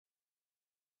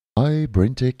Hey,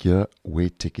 BrenTech here, where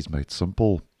tech is made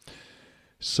simple.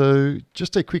 So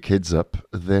just a quick heads up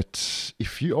that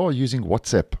if you are using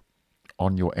WhatsApp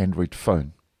on your Android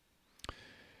phone,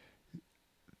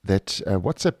 that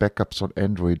WhatsApp backups on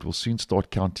Android will soon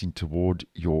start counting toward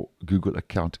your Google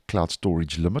account cloud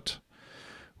storage limit,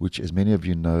 which, as many of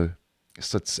you know,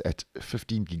 sits at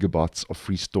 15 gigabytes of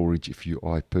free storage if you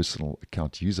are a personal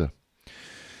account user.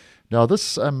 Now,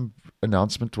 this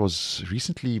announcement was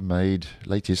recently made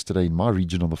late yesterday in my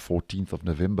region on the 14th of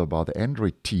November by the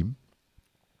Android team,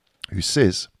 who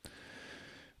says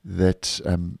that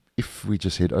if we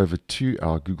just head over to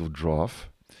our Google Drive,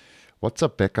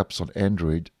 WhatsApp backups on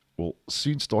Android will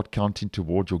soon start counting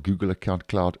toward your Google account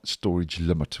cloud storage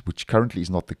limit, which currently is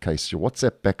not the case. Your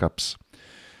WhatsApp backups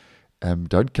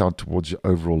don't count towards your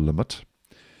overall limit,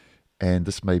 and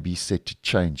this may be set to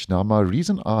change. Now, my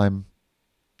reason I'm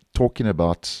talking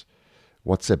about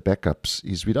WhatsApp backups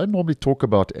is we don't normally talk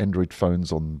about Android phones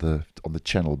on the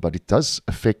channel, but it does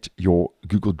affect your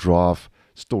Google Drive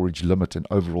storage limit and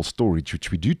overall storage, which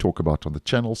we do talk about on the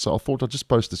channel. So I thought I'd just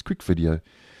post this quick video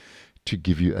to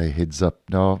give you a heads up.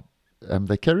 Now,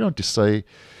 they carry on to say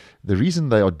the reason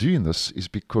they are doing this is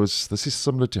because this is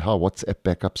similar to how WhatsApp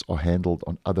backups are handled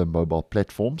on other mobile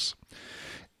platforms.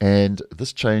 And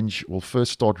this change will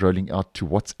first start rolling out to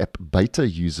WhatsApp beta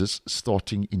users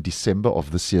starting in December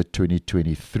of this year,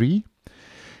 2023,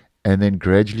 and then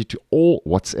gradually to all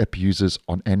WhatsApp users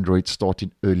on Android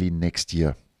starting early next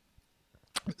year.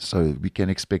 So we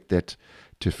can expect that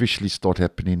to officially start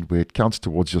happening where it counts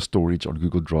towards your storage on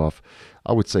Google Drive,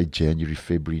 I would say January,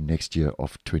 February next year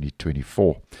of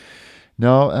 2024.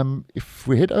 Now, if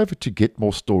we head over to get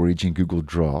more storage in Google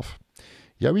Drive,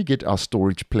 here we get our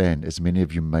storage plan, as many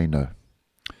of you may know.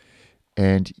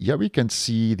 And here we can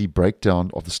see the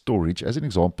breakdown of the storage. As an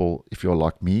example, if you're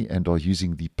like me and are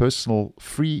using the personal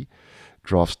free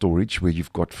Drive storage where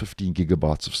you've got 15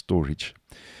 gigabytes of storage,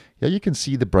 here you can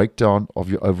see the breakdown of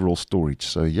your overall storage.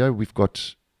 So here we've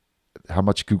got how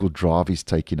much Google Drive is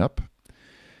taking up,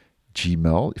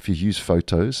 Gmail, if you use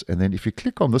photos, and then if you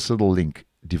click on this little link,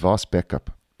 device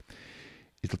backup,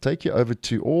 it'll take you over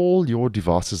to all your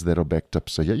devices that are backed up.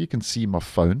 So here you can see my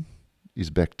phone is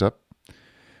backed up.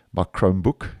 My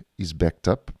Chromebook is backed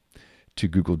up to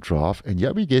Google Drive. And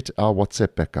here we get our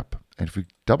WhatsApp backup. And if we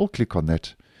double click on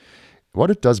that,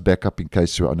 what it does back up, in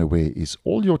case you're unaware, is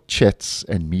all your chats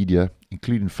and media,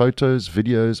 including photos,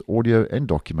 videos, audio, and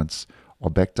documents, are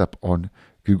backed up on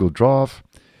Google Drive.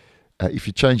 If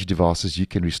you change devices, you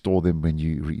can restore them when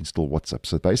you reinstall WhatsApp.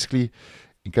 So basically,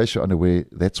 in case you're unaware,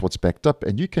 that's what's backed up,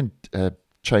 and you can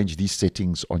change these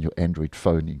settings on your Android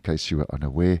phone in case you are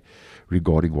unaware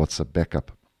regarding WhatsApp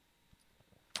backup.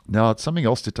 Now, something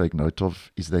else to take note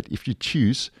of is that if you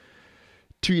choose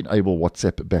to enable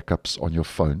WhatsApp backups on your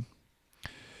phone,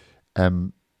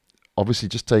 obviously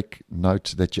just take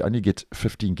note that you only get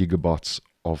 15 gigabytes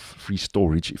of free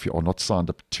storage if you are not signed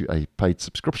up to a paid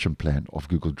subscription plan of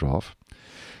Google Drive.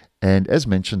 And as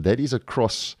mentioned, that is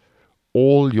across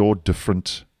all your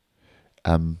different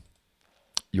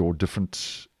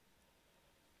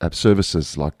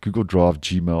services like Google Drive,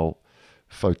 Gmail,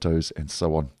 Photos, and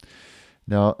so on.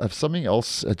 Now, something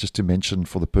else just to mention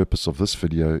for the purpose of this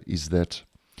video is that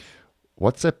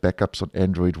WhatsApp backups on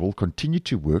Android will continue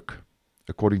to work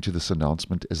according to this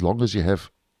announcement as long as you have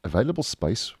available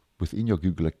space within your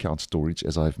Google account storage,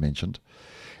 as I've mentioned.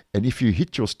 And if you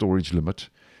hit your storage limit,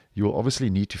 you will obviously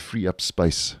need to free up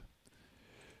space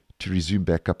to resume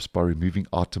backups by removing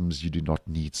items you do not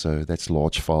need. So that's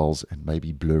large files and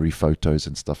maybe blurry photos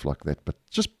and stuff like that. But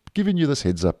just giving you this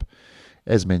heads up,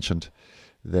 as mentioned,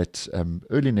 that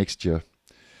early next year,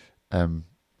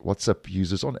 WhatsApp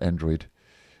users on Android,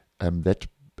 that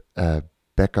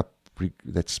backup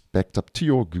that's backed up to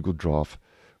your Google Drive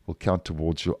will count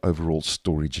towards your overall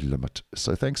storage limit.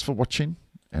 So thanks for watching,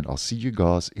 and I'll see you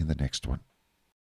guys in the next one.